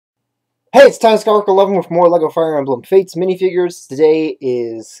Hey, it's time Skywalker 11 with more LEGO Fire Emblem Fates minifigures. Today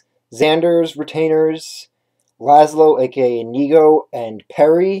is Xander's Retainers, Laslow, aka Inigo and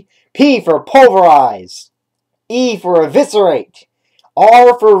Peri. P for Pulverize, E for Eviscerate,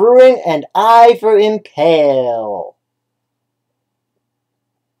 R for Ruin, and I for Impale.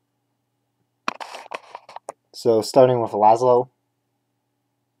 So starting with Laslow.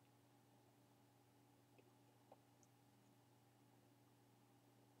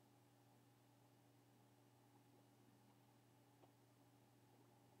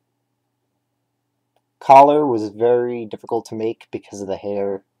 Collar was very difficult to make because of the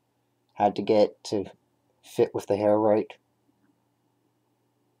hair. Had to get to fit with the hair right.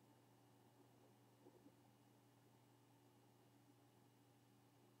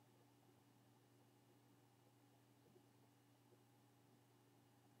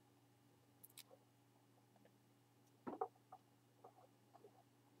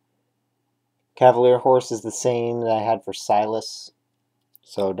 Cavalier horse is the same that I had for Silas,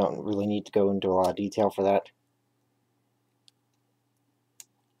 so don't really need to go into a lot of detail for that.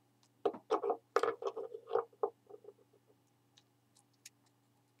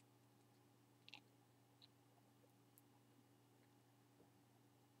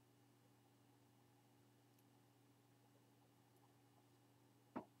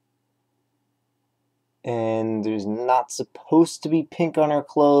 And there's not supposed to be pink on her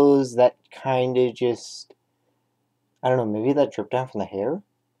clothes. That kind of just, I don't know, maybe that dripped down from the hair?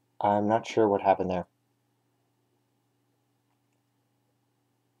 I'm not sure what happened there.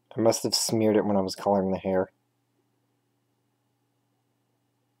 I must have smeared it when I was coloring the hair.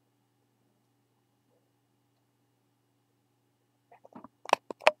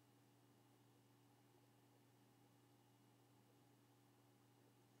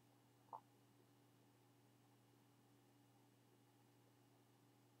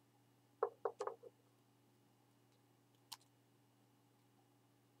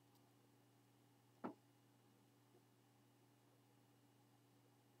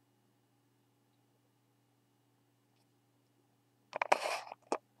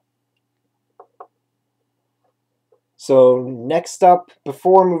 So next up,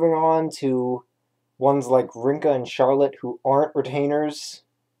 before moving on to ones like Rinka and Charlotte who aren't retainers,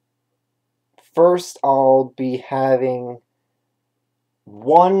 first I'll be having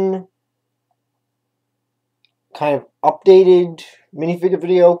one kind of updated minifigure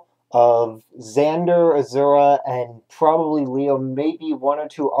video of Xander, Azura, and probably Leo, maybe one or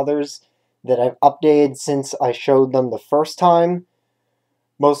two others that I've updated since I showed them the first time.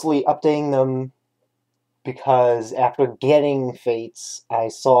 Mostly updating them because after getting Fates, I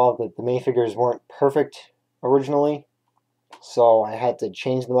saw that the minifigures weren't perfect originally, so I had to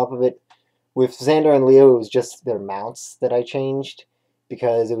change them up a bit. With Xander and Leo, it was just their mounts that I changed,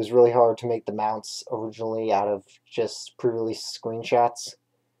 because it was really hard to make the mounts originally out of just pre-release screenshots.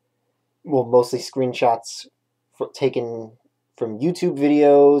 Well, mostly screenshots taken from YouTube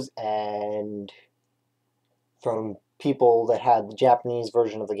videos and from people that had the Japanese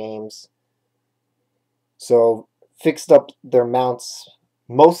version of the games. So fixed up their mounts,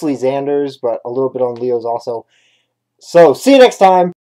 mostly Xander's, but a little bit on Leo's also. So see you next time!